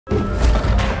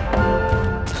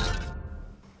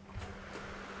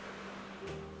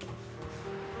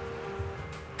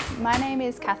My name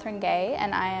is Catherine Gay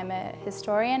and I am a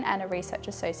historian and a research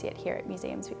associate here at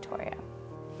Museums Victoria.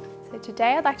 So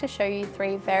today I'd like to show you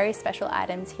three very special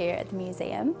items here at the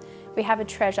museum. We have a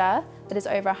treasure that is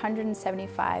over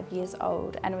 175 years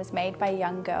old and was made by a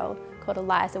young girl called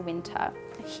Eliza Winter.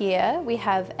 Here we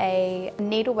have a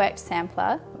needlework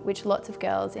sampler which lots of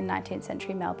girls in 19th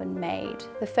century Melbourne made.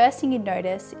 The first thing you'd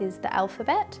notice is the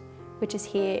alphabet, which is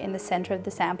here in the centre of the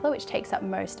sampler, which takes up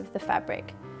most of the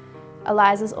fabric.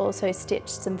 Eliza's also stitched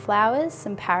some flowers,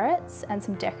 some parrots and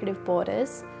some decorative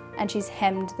borders, and she's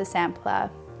hemmed the sampler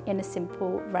in a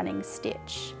simple running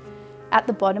stitch. At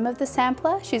the bottom of the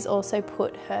sampler, she's also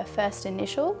put her first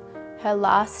initial, her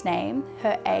last name,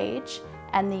 her age,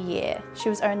 and the year. She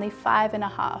was only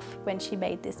 5.5 when she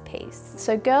made this piece.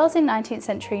 So girls in 19th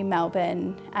century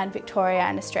Melbourne and Victoria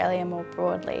and Australia more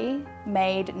broadly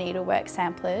made needlework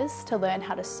samplers to learn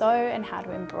how to sew and how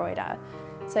to embroider.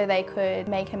 So they could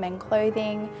make and mend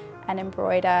clothing and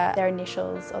embroider their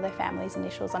initials or their family's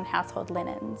initials on household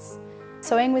linens.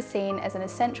 Sewing was seen as an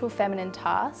essential feminine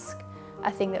task,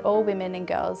 a thing that all women and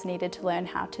girls needed to learn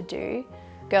how to do.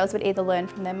 Girls would either learn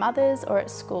from their mothers or at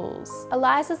schools.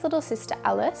 Eliza's little sister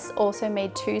Alice also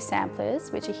made 2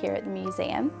 samplers, which are here at the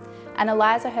museum, and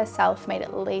Eliza herself made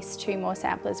at least 2 more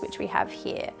samplers, which we have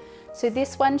here. So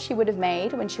this one she would have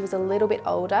made when she was a little bit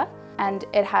older, and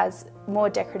it has more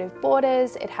decorative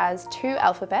borders, it has 2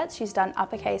 alphabets. She's done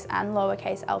uppercase and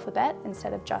lowercase alphabet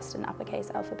instead of just an uppercase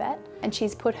alphabet. And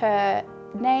she's put her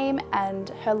name and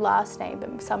her last name,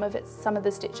 but some of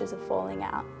the stitches are falling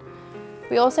out.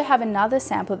 We also have another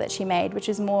sampler that she made, which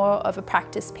is more of a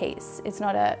practice piece. It's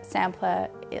not a sampler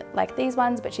like these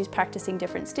ones, but she's practicing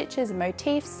different stitches and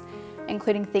motifs,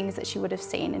 including things that she would have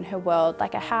seen in her world,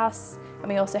 like a house, and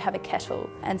we also have a kettle,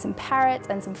 and some parrots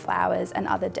and some flowers and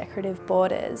other decorative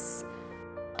borders.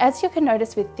 As you can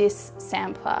notice with this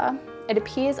sampler, it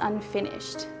appears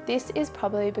unfinished. This is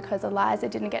probably because Eliza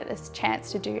didn't get a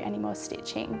chance to do any more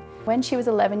stitching. When she was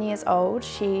 11 years old,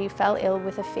 she fell ill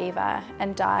with a fever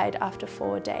and died after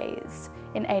 4 days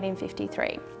in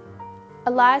 1853.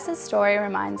 Eliza's story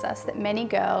reminds us that many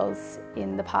girls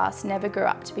in the past never grew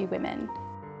up to be women.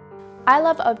 I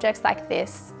love objects like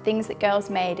this, things that girls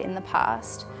made in the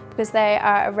past, because they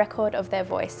are a record of their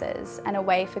voices and a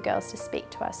way for girls to speak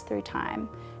to us through time.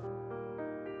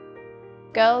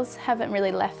 Girls haven't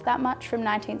really left that much from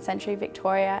 19th century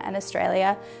Victoria and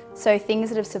Australia, so things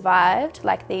that have survived,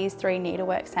 like these 3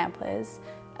 needlework samplers,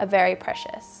 are very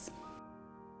precious.